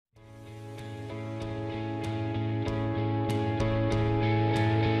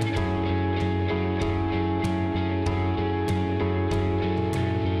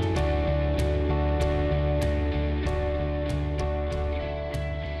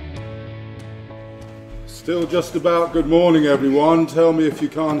Still just about good morning, everyone. Tell me if you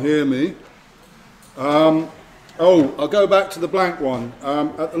can't hear me. I'll go back to the blank one.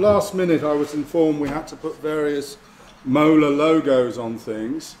 At the last minute, I was informed we had to put various MOLA logos on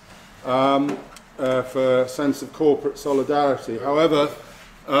things for a sense of corporate solidarity. However,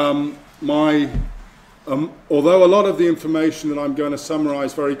 although a lot of the information that I'm going to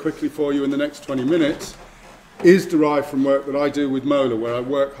summarise very quickly for you in the next 20 minutes is derived from work that I do with MOLA, where I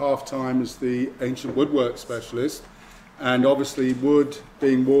work half-time as the ancient woodwork specialist, and obviously wood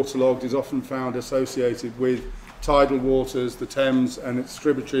being waterlogged is often found associated with tidal waters, the Thames and its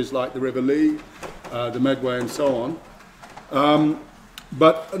tributaries like the River Lee, the Medway and so on.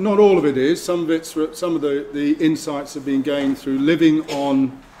 But not all of it is. Some of the insights have been gained through living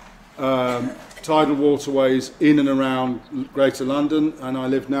on tidal waterways in and around Greater London, and I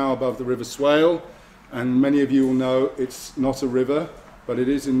live now above the River Swale. And many of you will know it's not a river, but it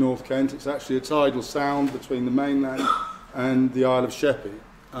is in North Kent. It's actually a tidal sound between the mainland and the Isle of Sheppey.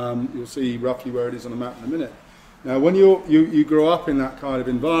 You'll see roughly where it is on a map in a minute. Now, when you grow up in that kind of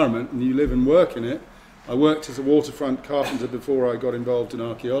environment and you live and work in it, I worked as a waterfront carpenter before I got involved in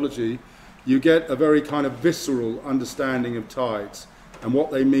archaeology, you get a very kind of visceral understanding of tides and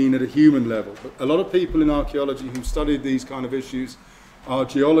what they mean at a human level. But a lot of people in archaeology who studied these kind of issues are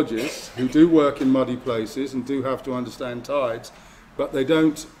geologists who do work in muddy places and do have to understand tides, but they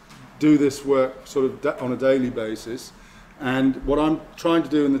don't do this work sort of on a daily basis. And what I'm trying to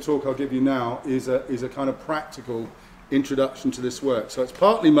do in the talk I'll give you now is a kind of practical introduction to this work. So it's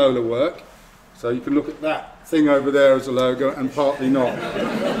partly MOLA work, so you can look at that thing over there as a logo, and partly not.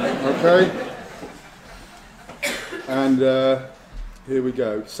 Okay? And here we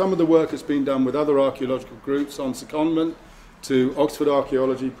go. Some of the work has been done with other archaeological groups on secondment to Oxford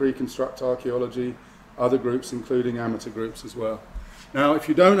Archaeology, Pre-Construct Archaeology, other groups including amateur groups as well. Now, if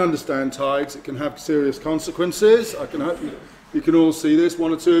you don't understand tides, it can have serious consequences. I can hope you can all see this.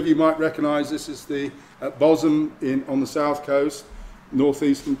 One or two of you might recognise this is at Bosham on the south coast,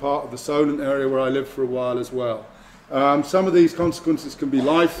 northeastern part of the Solent area where I lived for a while as well. Some of these consequences can be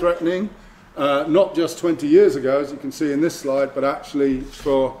life-threatening, not just 20 years ago, as you can see in this slide, but actually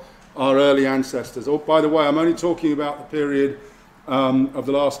for our early ancestors. Oh, by the way, I'm only talking about the period of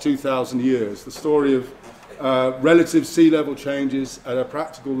the last 2,000 years. The story of relative sea level changes at a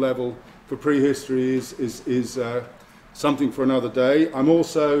practical level for prehistory is something for another day. I'm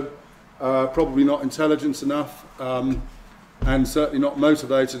also probably not intelligent enough and certainly not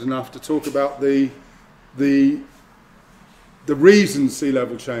motivated enough to talk about the reasons sea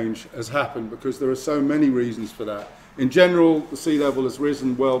level change has happened, because there are so many reasons for that. In general, the sea level has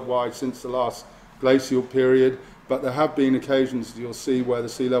risen worldwide since the last glacial period, but there have been occasions, you'll see, where the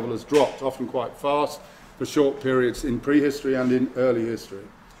sea level has dropped, often quite fast, for short periods in prehistory and in early history.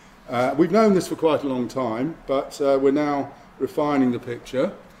 We've known this for quite a long time, but we're now refining the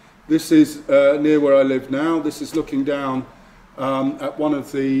picture. This is near where I live now. This is looking down at one of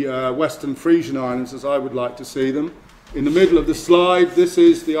the Western Frisian Islands, as I would like to see them. In the middle of the slide, this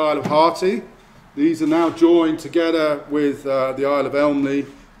is the Isle of Harty. These are now joined together with the Isle of Elmley,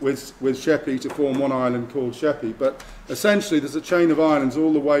 with Sheppey, to form one island called Sheppey. But essentially there's a chain of islands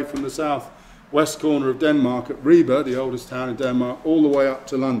all the way from the south-west corner of Denmark at Ribe, the oldest town in Denmark, all the way up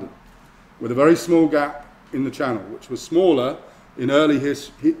to London, with a very small gap in the channel, which was smaller in early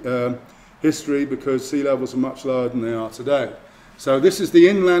history because sea levels are much lower than they are today. So this is the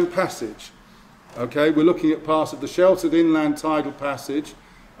inland passage. Okay, we're looking at part of the sheltered inland tidal passage,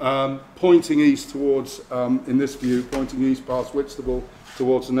 pointing east towards, in this view, pointing east past Whitstable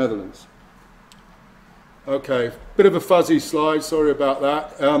towards the Netherlands. Okay, bit of a fuzzy slide, sorry about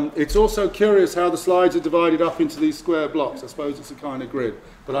that. It's also curious how the slides are divided up into these square blocks. I suppose it's a kind of grid,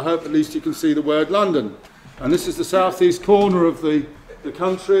 but I hope at least you can see the word London. And this is the southeast corner of the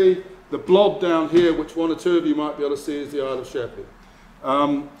country. The blob down here, which one or two of you might be able to see, is the Isle of Sheppey.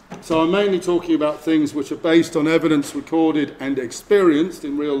 So I'm mainly talking about things which are based on evidence recorded and experienced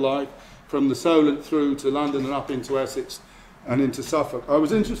in real life from the Solent through to London and up into Essex and into Suffolk. I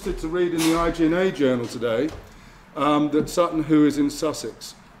was interested to read in the IGNA journal today that Sutton Hoo is in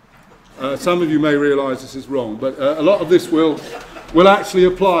Sussex. Some of you may realise this is wrong, but a lot of this will actually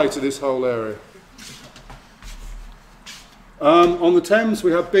apply to this whole area. On the Thames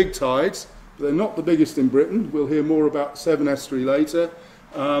we have big tides. They're not the biggest in Britain. We'll hear more about Severn Estuary later.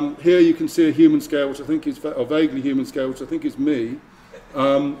 Here you can see a human scale, which I think is, or vaguely human scale, which I think is me.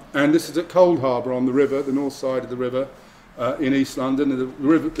 And this is at Cold Harbour on the river, the north side of the river in East London.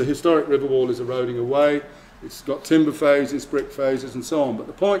 The historic river wall is eroding away. It's got timber phases, brick phases, and so on. But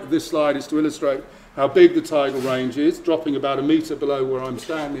the point of this slide is to illustrate how big the tidal range is, dropping about a metre below where I'm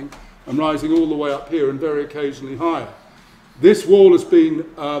standing and rising all the way up here and very occasionally higher. This wall has been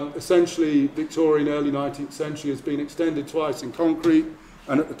essentially Victorian, early 19th century, has been extended twice in concrete,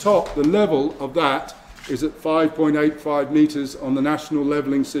 and at the top, the level of that is at 5.85 metres on the national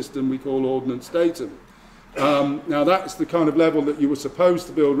levelling system we call Ordnance Datum. Now that's the kind of level that you were supposed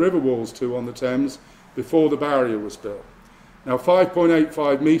to build river walls to on the Thames before the barrier was built. Now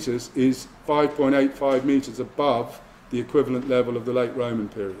 5.85 metres is 5.85 metres above the equivalent level of the late Roman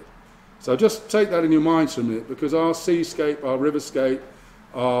period. So just take that in your minds for a minute, because our seascape, our riverscape,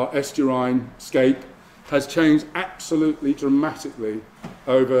 our estuarine scape has changed absolutely dramatically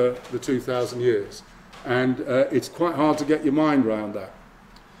over the 2,000 years. And it's quite hard to get your mind around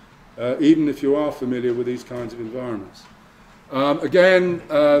that, even if you are familiar with these kinds of environments. Again,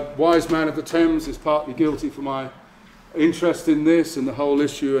 wise man of the Thames is partly guilty for my interest in this and the whole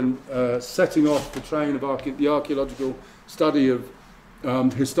issue, and setting off the train of the archaeological study of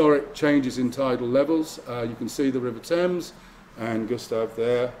historic changes in tidal levels. You can see the River Thames and Gustav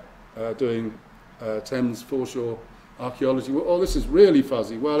there doing Thames foreshore archaeology. Oh, this is really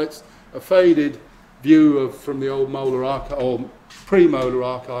fuzzy. Well, it's a faded view from the old MOLA archive, or pre-MOLA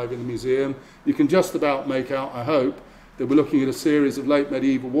archive in the museum. You can just about make out, I hope, that we're looking at a series of late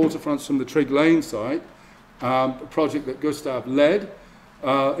medieval waterfronts from the Trigg Lane site, a project that Gustav led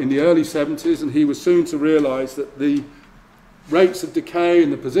in the early 70s, and he was soon to realise that the rates of decay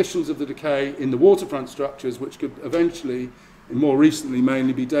and the positions of the decay in the waterfront structures, which could eventually, and more recently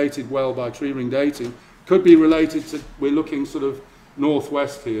mainly, be dated well by tree ring dating, could be related to, we're looking sort of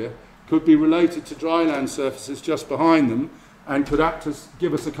northwest here, could be related to dry land surfaces just behind them, and could act as,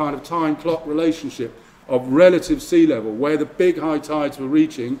 give us a kind of time clock relationship of relative sea level, where the big high tides were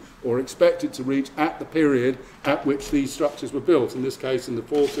reaching or expected to reach at the period at which these structures were built, in this case in the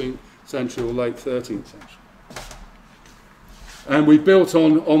 14th century or late 13th century. And we built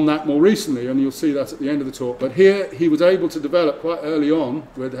on that more recently, and you'll see that at the end of the talk. But here he was able to develop quite early on,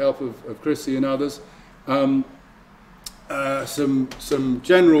 with the help of Chrissy and others, some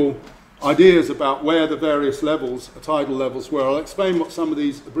general ideas about where the various levels, tidal levels were. I'll explain what some of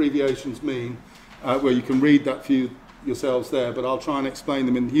these abbreviations mean, where you can read that for yourselves there, but I'll try and explain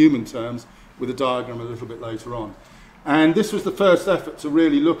them in human terms with a diagram a little bit later on. And this was the first effort to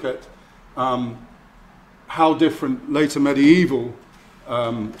really look at how different later medieval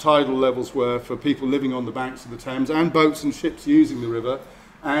tidal levels were for people living on the banks of the Thames and boats and ships using the river,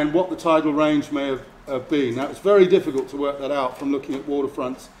 and what the tidal range may have been. Now, it's very difficult to work that out from looking at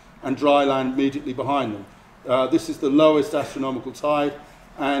waterfronts and dry land immediately behind them. This is the lowest astronomical tide,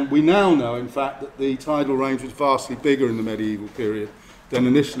 and we now know, in fact, that the tidal range was vastly bigger in the medieval period than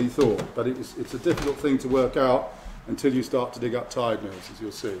initially thought, but it's a difficult thing to work out until you start to dig up tide mills, as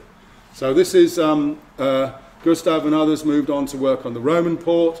you'll see. So this is Gustav and others moved on to work on the Roman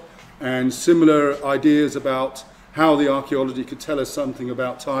port, and similar ideas about how the archaeology could tell us something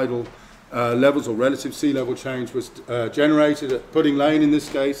about tidal levels or relative sea level change was generated at Pudding Lane in this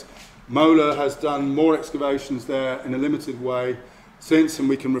case. MOLA has done more excavations there in a limited way since, and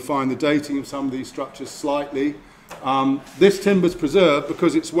we can refine the dating of some of these structures slightly. This timber's preserved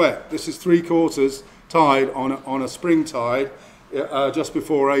because it's wet. This is 3/4 tide on a spring tide, just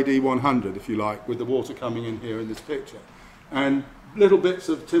before AD 100, if you like, with the water coming in here in this picture. And little bits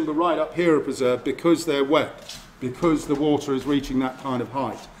of timber right up here are preserved because they're wet, because the water is reaching that kind of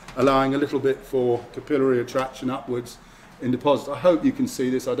height, allowing a little bit for capillary attraction upwards in deposits. I hope you can see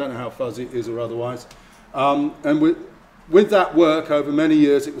this. I don't know how fuzzy it is or otherwise. And with that work over many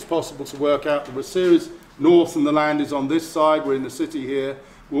years, it was possible to work out there were a series north, and the land is on this side. We're in the city here,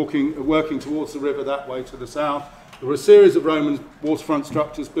 working towards the river that way to the south. There were a series of Roman waterfront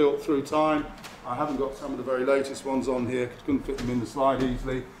structures built through time. I haven't got some of the very latest ones on here, because I couldn't fit them in the slide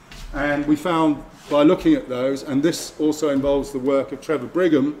easily. And we found, by looking at those, and this also involves the work of Trevor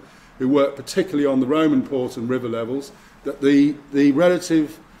Brigham, who worked particularly on the Roman port and river levels, that the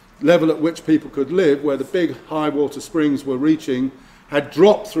relative level at which people could live, where the big high water springs were reaching, had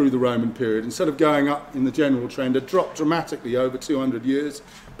dropped through the Roman period. Instead of going up in the general trend, had dropped dramatically over 200 years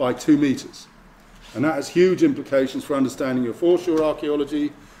by 2 metres. And that has huge implications for understanding your foreshore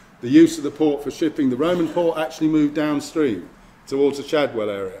archaeology. The use of the port for shipping, the Roman port actually moved downstream towards the Chadwell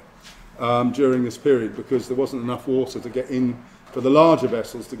area during this period, because there wasn't enough water to get in for the larger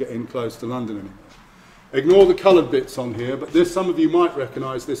vessels to get in close to London anymore. Ignore the coloured bits on here, but some of you might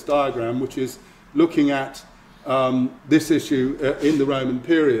recognise this diagram, which is looking at this issue in the Roman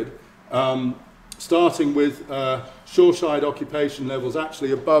period, starting with shoreside occupation levels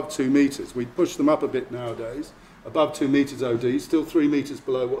actually above 2 metres. We push them up a bit nowadays, above 2 metres OD, still 3 metres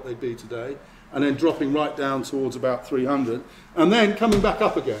below what they'd be today. and then dropping right down towards about 300, and then coming back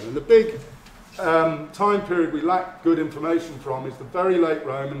up again. And the big time period we lack good information from is the very late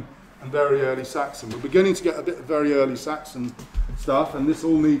Roman and very early Saxon. We're beginning to get a bit of very early Saxon stuff, and this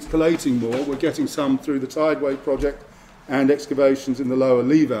all needs collating more. We're getting some through the Tidal project and excavations in the lower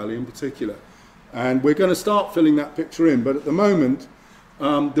Lee Valley in particular. And we're going to start filling that picture in, but at the moment,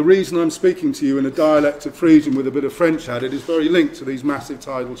 the reason I'm speaking to you in a dialect of Frisian with a bit of French added is very linked to these massive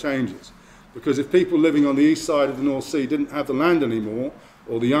tidal changes. Because if people living on the east side of the North Sea didn't have the land anymore,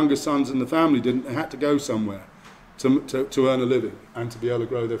 or the younger sons in the family didn't, they had to go somewhere to earn a living and to be able to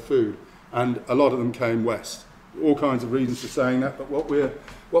grow their food. And a lot of them came west. All kinds of reasons for saying that, but what we're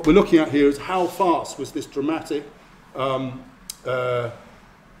looking at here is how fast was this dramatic,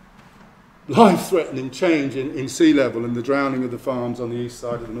 life-threatening change in sea level and the drowning of the farms on the east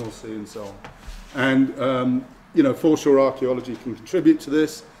side of the North Sea and so on. And, you know, foreshore archaeology can contribute to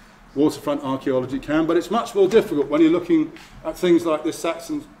this. Waterfront archaeology can, but it's much more difficult when you're looking at things like this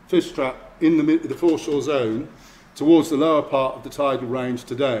Saxon fish trap in the foreshore zone towards the lower part of the tidal range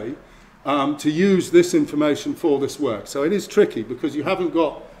today, to use this information for this work. So it is tricky because you haven't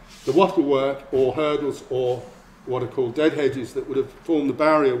got the wattle work or hurdles or what are called dead hedges that would have formed the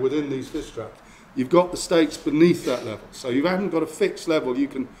barrier within these fish traps. You've got the stakes beneath that level, so you haven't got a fixed level you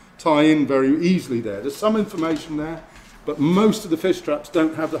can tie in very easily there. There's some information there, but most of the fish traps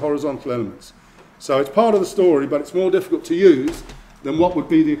don't have the horizontal elements. So it's part of the story, but it's more difficult to use than what would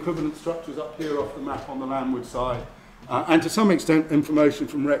be the equivalent structures up here off the map on the landward side, and to some extent information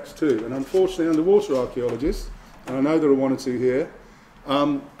from Rex too. And unfortunately underwater archaeologists, and I know there are one or two here,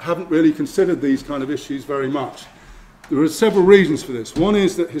 haven't really considered these kind of issues very much. There are several reasons for this. One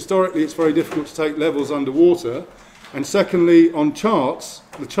is that historically it's very difficult to take levels underwater, and secondly, on charts,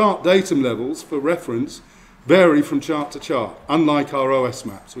 the chart datum levels for reference vary from chart to chart, unlike our OS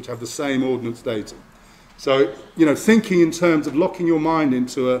maps, which have the same ordnance datum. So, you know, thinking in terms of locking your mind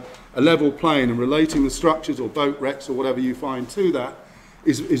into a level plane and relating the structures or boat wrecks or whatever you find to that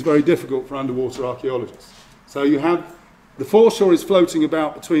is very difficult for underwater archaeologists. So you have, the foreshore is floating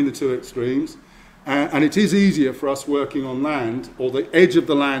about between the two extremes, and it is easier for us working on land, or the edge of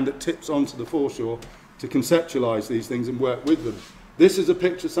the land that tips onto the foreshore, to conceptualise these things and work with them. This is a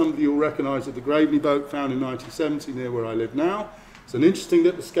picture some of you will recognise of the Graveney boat found in 1970 near where I live now. It's an interesting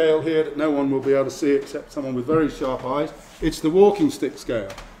little scale here that no one will be able to see except someone with very sharp eyes. It's the walking stick scale.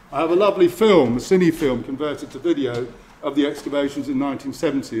 I have a lovely film, a cine film converted to video, of the excavations in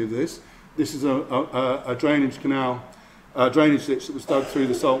 1970 of this. This is a drainage canal, drainage ditch that was dug through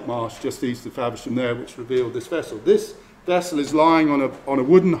the salt marsh just east of Faversham there, which revealed this vessel. This vessel is lying on a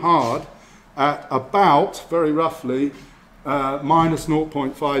wooden hard at about, very roughly, minus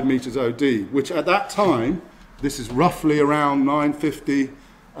 0.5 metres OD, which at that time, this is roughly around 950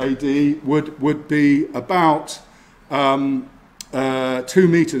 AD, would be about 2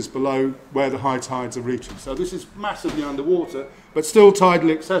 metres below where the high tides are reaching. So this is massively underwater, but still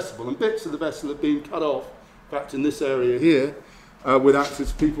tidally accessible, and bits of the vessel have been cut off, in fact in this area here, with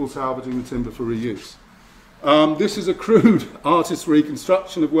access to people salvaging the timber for reuse. This is a crude artist's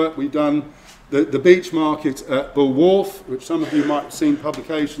reconstruction of work we've done. The beach market at Bull Wharf, which some of you might have seen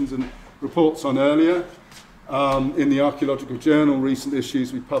publications and reports on earlier. In the Archaeological Journal, recent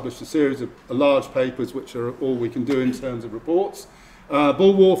issues, we published a series of large papers which are all we can do in terms of reports.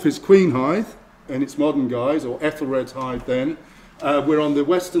 Bull Wharf is Queen Hithe in its modern guise, or Ethelred's Hithe then. We're on the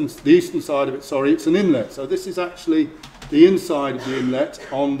eastern side of it, sorry, it's an inlet. So this is actually the inside of the inlet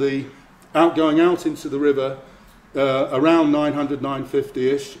on the going out into the river. Around 900,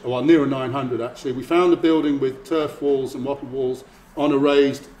 950-ish, well nearer 900 actually. We found a building with turf walls and wattle walls on a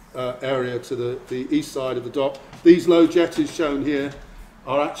raised area to the east side of the dock. These low jetties shown here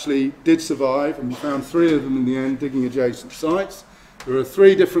did survive, and we found 3 of them in the end digging adjacent sites. There are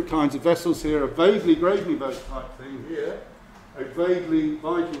 3 different kinds of vessels here, a vaguely Graveney boat type thing here, a vaguely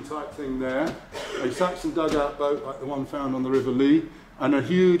Viking type thing there, a Saxon dugout boat like the one found on the River Lee, and a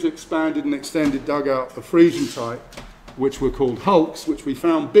huge expanded and extended dugout of Frisian type, which were called hulks, which we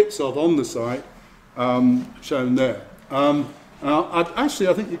found bits of on the site, shown there.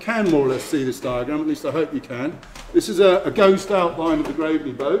 I think you can more or less see this diagram, at least I hope you can. This is a ghost outline of the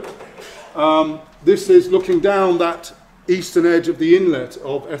Graveney boat. This is looking down that eastern edge of the inlet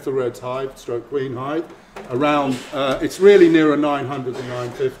of Ethelred's Hithe, stroke Queen Hithe, around, it's really nearer 900 than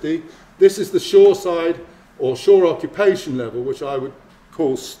 950. This is the shore side, or shore occupation level, which I would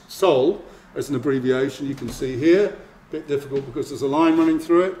call SOL as an abbreviation. You can see here, a bit difficult because there's a line running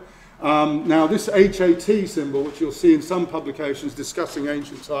through it. Now this HAT symbol, which you'll see in some publications discussing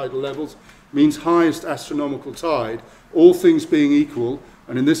ancient tidal levels, means highest astronomical tide, all things being equal,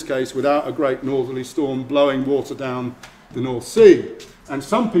 and in this case without a great northerly storm blowing water down the North Sea. And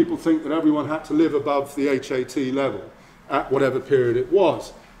some people think that everyone had to live above the HAT level at whatever period it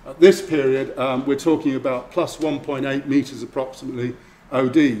was. At this period, we're talking about plus 1.8 metres approximately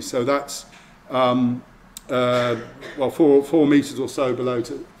OD, so that's well, 4 metres or so below,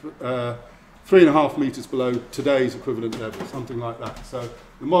 3.5 metres below today's equivalent level, something like that. So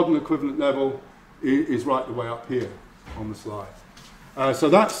the modern equivalent level is right the way up here on the slide. So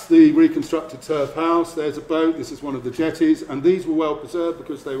that's the reconstructed turf house. There's a boat. This is one of the jetties, and these were well preserved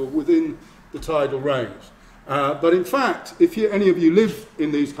because they were within the tidal range. But in fact, if any of you live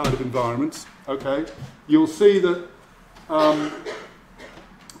in these kind of environments, okay, you'll see that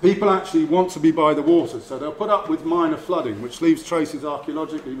people actually want to be by the water, so they'll put up with minor flooding, which leaves traces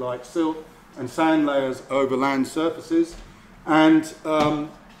archaeologically like silt and sand layers over land surfaces. And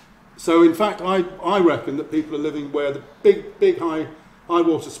so in fact, I reckon that people are living where the big high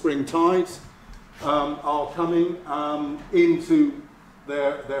water spring tides are coming into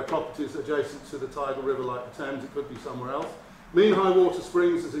their properties adjacent to the tidal river like the Thames. It could be somewhere else. Mean high water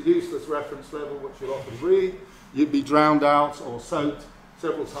springs is a useless reference level which you'll often read. You'd be drowned out or soaked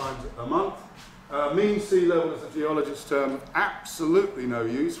several times a month. Mean sea level is a geologist's term of absolutely no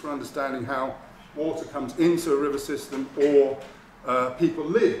use for understanding how water comes into a river system or people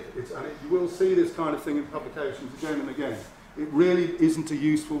live. You will see this kind of thing in publications again and again. It really isn't a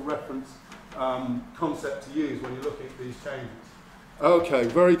useful reference concept to use when you're looking at these changes. Okay,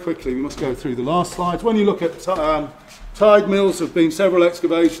 very quickly, we must go through the last slides. When you look at tide mills, there have been several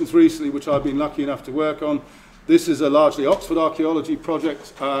excavations recently which I've been lucky enough to work on. This is a largely Oxford archaeology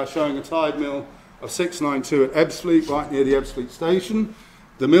project showing a tide mill of 692 at Ebbsfleet, right near the Ebbsfleet station.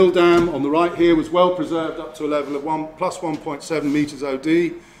 The mill dam on the right here was well preserved up to a level of plus 1.7 metres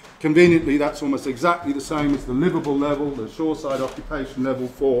OD. Conveniently, that's almost exactly the same as the livable level, the shoreside occupation level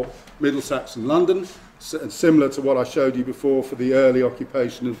for Middlesex and London, similar to what I showed you before for the early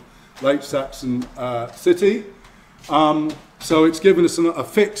occupation of Lake Saxon City. So it's given us a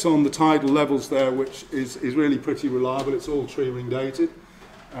fix on the tidal levels there, which is really pretty reliable. It's all tree ring dated,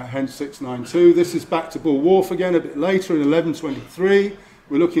 hence 692. This is back to Bull Wharf again a bit later in 1123.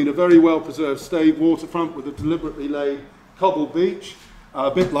 We're looking at a very well preserved stave waterfront with a deliberately laid cobble beach, a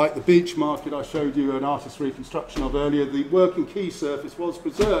bit like the beach market I showed you an artist's reconstruction of earlier. The working quay surface was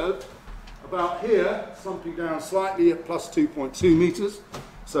preserved about here, slumping down slightly at plus 2.2 metres.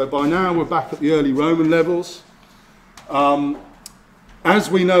 So by now we're back at the early Roman levels.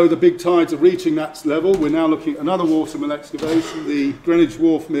 As we know, the big tides are reaching that level. We're now looking at another water mill excavation, the Greenwich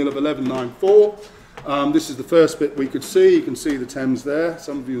Wharf Mill of 1194. This is the first bit we could see. You can see the Thames there.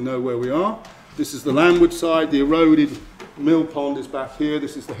 Some of you know where we are. This is the landward side. The eroded mill pond is back here.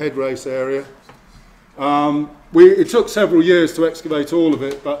 This is the head race area. It took several years to excavate all of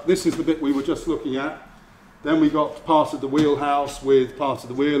it, but this is the bit we were just looking at. Then we got part of the wheelhouse with part of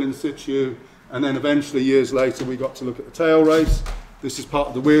the wheel in situ, and then eventually, years later, we got to look at the tail race. This is part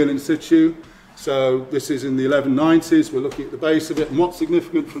of the wheel in situ. So this is in the 1190s. We're looking at the base of it. And what's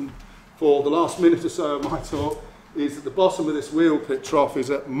significant for the last minute or so of my talk is that the bottom of this wheel pit trough is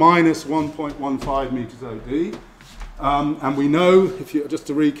at minus 1.15 metres OD. And we know, just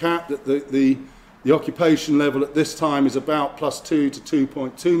to recap, that the occupation level at this time is about plus 2 to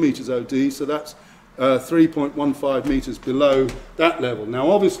 2.2 metres OD. So that's 3.15 metres below that level.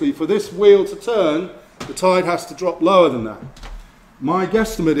 Now obviously for this wheel to turn, the tide has to drop lower than that. My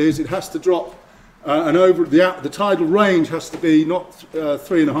guesstimate is it has to drop and over the tidal range has to be not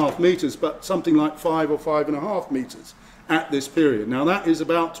 3.5 metres but something like 5 or 5.5 metres at this period. Now that is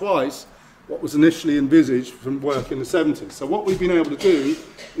about twice what was initially envisaged from work in the 70s. So what we've been able to do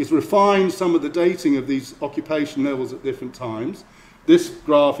is refine some of the dating of these occupation levels at different times. This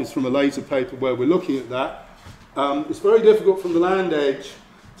graph is from a later paper where we're looking at that. It's very difficult from the land edge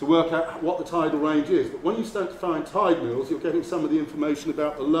to work out what the tidal range is, but when you start to find tide mills, you're getting some of the information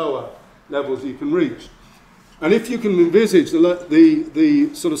about the lower levels you can reach. And if you can envisage the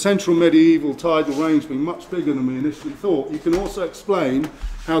sort of central medieval tidal range being much bigger than we initially thought, you can also explain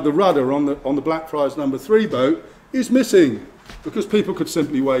how the rudder on the Blackfriars No. 3 boat is missing, because people could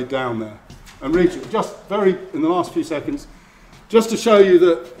simply wade down there and reach it. Just in the last few seconds, just to show you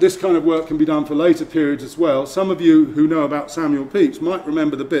that this kind of work can be done for later periods as well. Some of you who know about Samuel Pepys might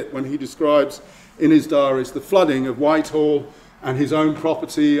remember the bit when he describes in his diaries the flooding of Whitehall and his own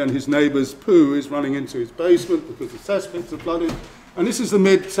property, and his neighbour's poo is running into his basement because the cesspits are flooded. And this is the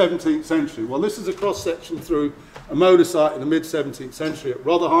mid-17th century. Well, this is a cross-section through a MOLA site in the mid-17th century at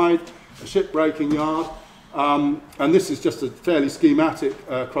Rotherhithe, a shipbreaking yard. And this is just a fairly schematic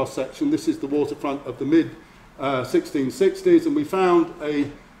cross-section. This is the waterfront of the 1660s, and we found a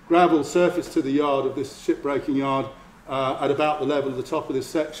gravel surface to the yard of this shipbreaking yard at about the level of the top of this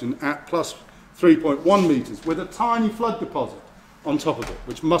section at plus 3.1 metres, with a tiny flood deposit on top of it,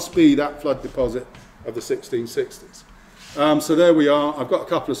 which must be that flood deposit of the 1660s. So there we are. I've got a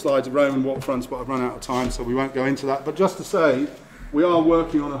couple of slides of Roman waterfronts, but I've run out of time, so we won't go into that. But just to say, we are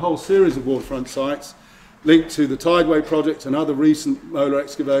working on a whole series of waterfront sites linked to the Tideway project and other recent MOLA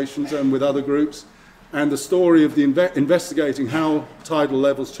excavations and with other groups. And the story of the investigating how tidal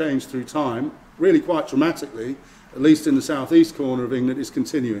levels change through time, really quite dramatically, at least in the southeast corner of England, is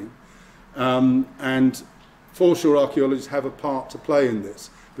continuing. And foreshore archaeologists have a part to play in this,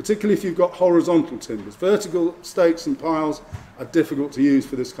 particularly if you've got horizontal timbers. Vertical stakes and piles are difficult to use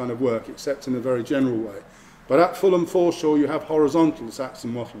for this kind of work, except in a very general way. But at Fulham foreshore, you have horizontal sacks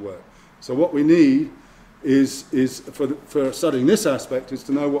and wattle work. So what we need is for studying this aspect, is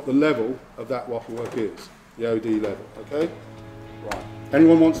to know what the level of that wattle work is, the OD level, okay? Right.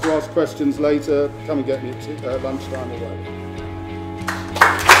 Anyone wants to ask questions later, come and get me at lunchtime or whatever.